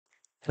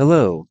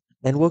Hello,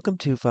 and welcome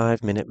to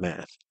 5 Minute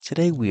Math.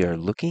 Today we are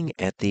looking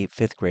at the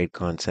fifth grade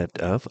concept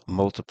of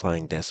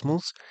multiplying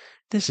decimals.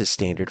 This is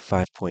standard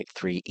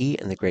 5.3E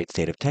in the great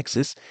state of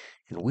Texas,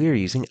 and we are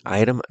using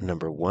item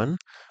number 1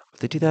 of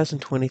the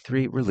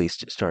 2023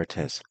 released STAAR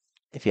test.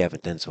 If you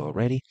haven't done so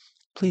already,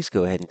 please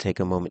go ahead and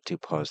take a moment to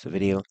pause the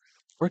video,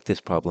 work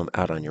this problem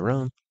out on your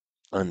own,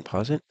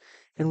 unpause it,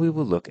 and we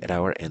will look at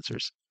our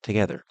answers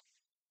together.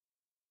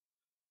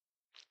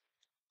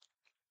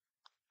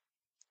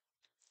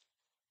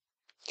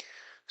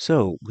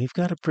 So we've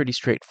got a pretty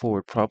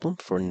straightforward problem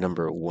for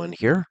number 1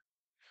 here.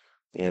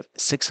 We have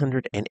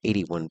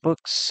 681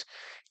 books.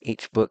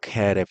 Each book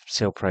had a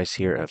sale price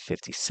here of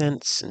 50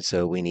 cents, and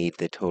so we need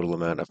the total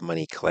amount of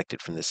money collected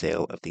from the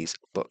sale of these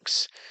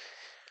books.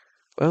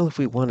 Well, if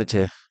we wanted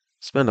to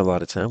spend a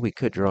lot of time, we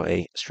could draw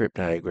a strip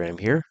diagram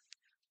here.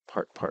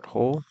 Part, part,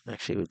 whole.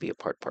 Actually, it would be a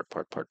part, part,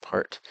 part, part,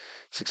 part.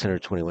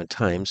 621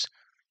 times,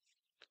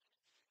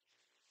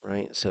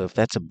 right? So if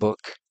that's a book,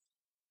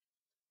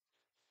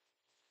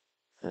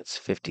 that's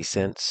 50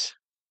 cents.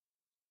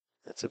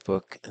 That's a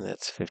book, and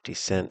that's 50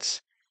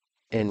 cents.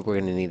 And we're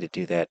going to need to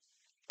do that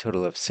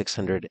total of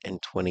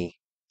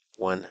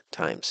 621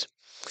 times.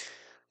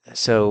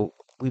 So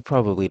we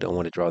probably don't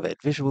want to draw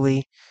that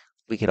visually.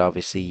 We could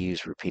obviously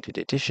use repeated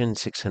addition,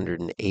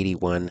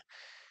 681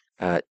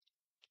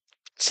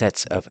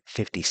 sets of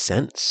 50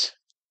 cents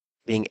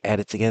being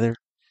added together,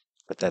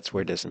 but that's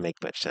where it doesn't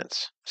make much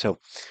sense. So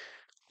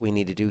we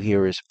need to do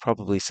here is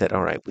probably set,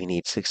 all right, we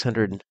need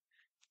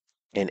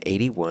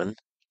 681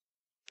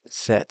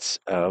 sets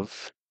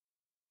of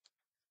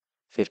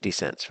 50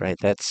 cents, right?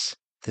 That's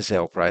the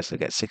sale price. I've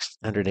got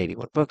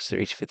 681 books. They're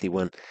each 50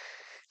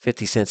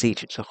 cents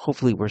each. So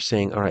hopefully we're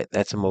saying, all right,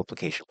 that's a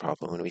multiplication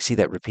problem. When we see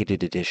that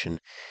repeated addition,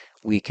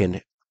 we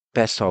can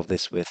best solve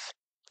this with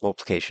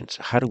multiplication.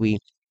 So how do we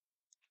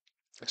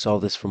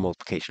solve this for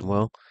multiplication?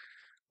 Well,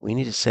 we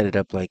need to set it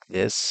up like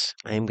this.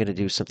 I am going to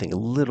do something a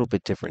little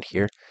bit different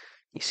here.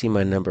 You see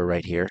my number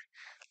right here.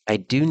 I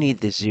do need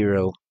the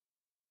zero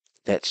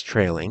that's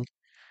trailing.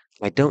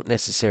 I don't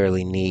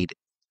necessarily need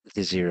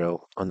the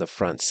zero on the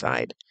front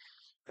side.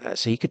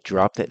 So you could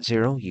drop that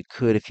zero. You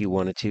could, if you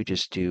wanted to,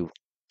 just do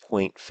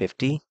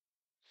 0.50.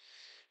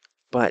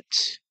 But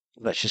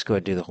let's just go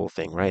ahead and do the whole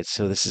thing, right?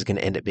 So this is going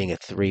to end up being a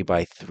 3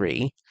 by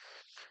 3,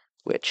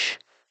 which,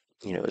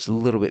 is a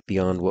little bit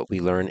beyond what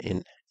we learn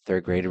in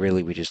third grade.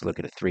 Really, we just look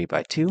at a 3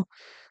 by 2.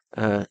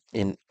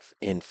 In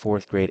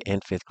fourth grade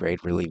and fifth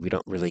grade, really, we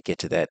don't really get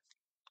to that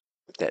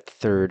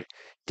third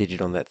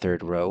digit on that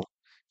third row.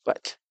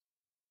 But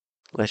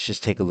let's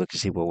just take a look to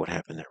see what would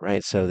happen there,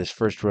 right? So this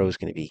first row is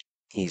going to be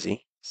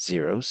easy,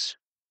 zeros.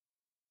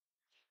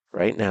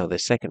 Right now, the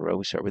second row,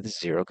 we start with a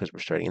 0 because we're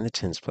starting in the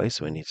tens place,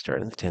 so we need to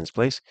start in the tens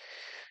place.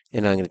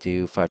 And I'm going to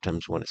do 5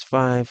 times 1 is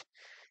 5.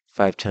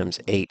 5 times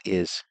 8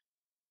 is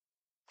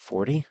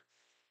 40.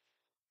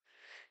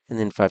 And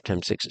then 5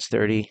 times 6 is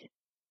 30.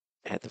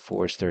 Add the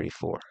 4 is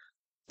 34.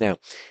 Now,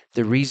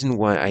 the reason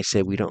why I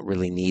say we don't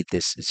really need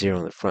this 0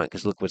 in the front,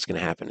 because look what's going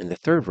to happen. In the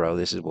third row,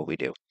 this is what we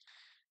do.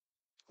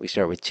 We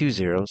start with 2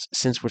 zeros.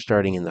 Since we're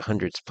starting in the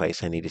hundreds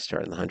place, I need to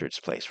start in the hundreds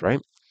place, right?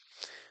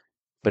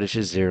 But it's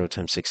just 0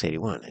 times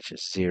 681. It's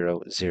just 0,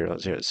 0,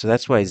 0. So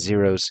that's why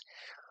zeros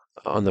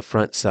on the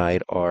front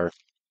side are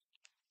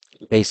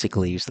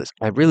basically useless.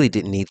 I really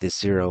didn't need this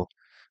 0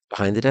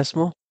 behind the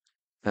decimal.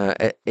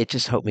 It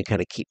just helped me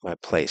kind of keep my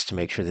place to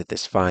make sure that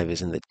this 5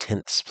 is in the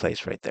tenths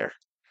place right there.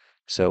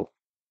 So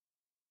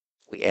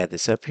we add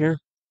this up here.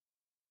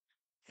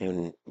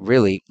 And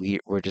really,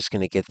 we're just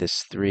going to get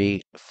this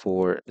 3,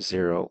 4,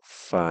 0,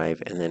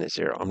 5, and then a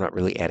 0. I'm not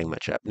really adding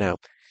much up. Now,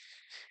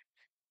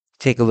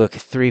 take a look,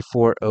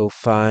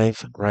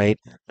 3405, right?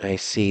 I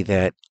see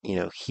that,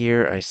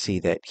 here, I see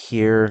that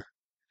here,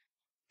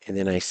 and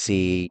then I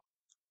see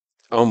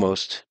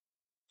almost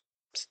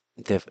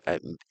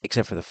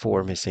except for the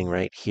 4 missing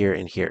right here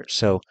and here.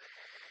 So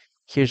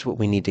here's what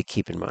we need to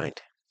keep in mind,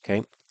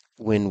 okay?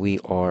 When we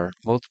are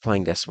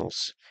multiplying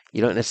decimals,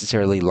 you don't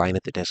necessarily line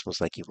up the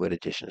decimals like you would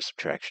addition or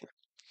subtraction.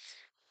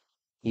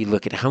 You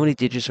look at how many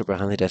digits are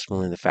behind the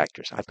decimal in the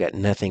factors. I've got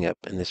nothing up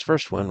in this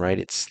first one, right?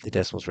 It's the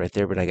decimals right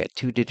there, but I got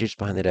 2 digits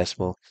behind the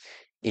decimal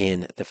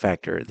in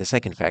the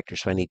second factor.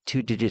 So I need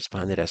 2 digits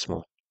behind the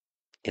decimal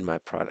in my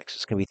product. So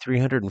it's going to be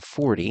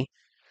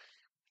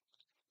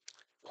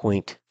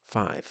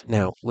 340.5.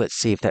 Now, let's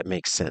see if that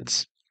makes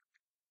sense.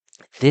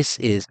 This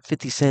is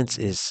 50 cents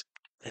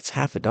that's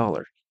half a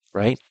dollar,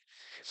 right?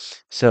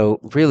 So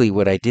really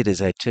what I did is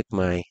I took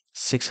my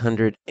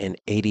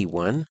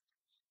 681,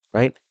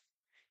 right?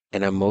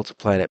 And I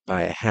multiplied it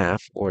by a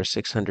half, or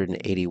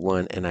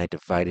 681, and I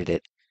divided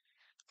it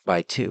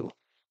by 2.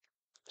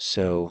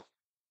 So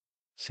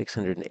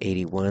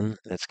 681,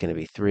 that's going to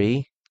be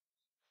 3.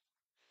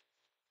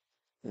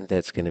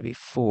 That's going to be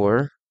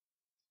 4.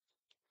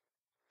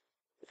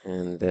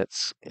 And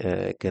that's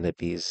going to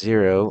be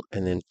 0,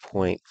 and then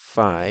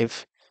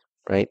 0.5,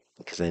 right?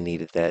 Because I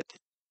needed that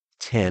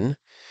 10.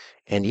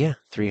 And yeah,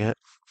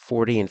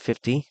 340 and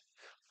 50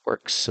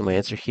 works. So my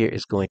answer here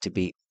is going to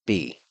be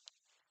B.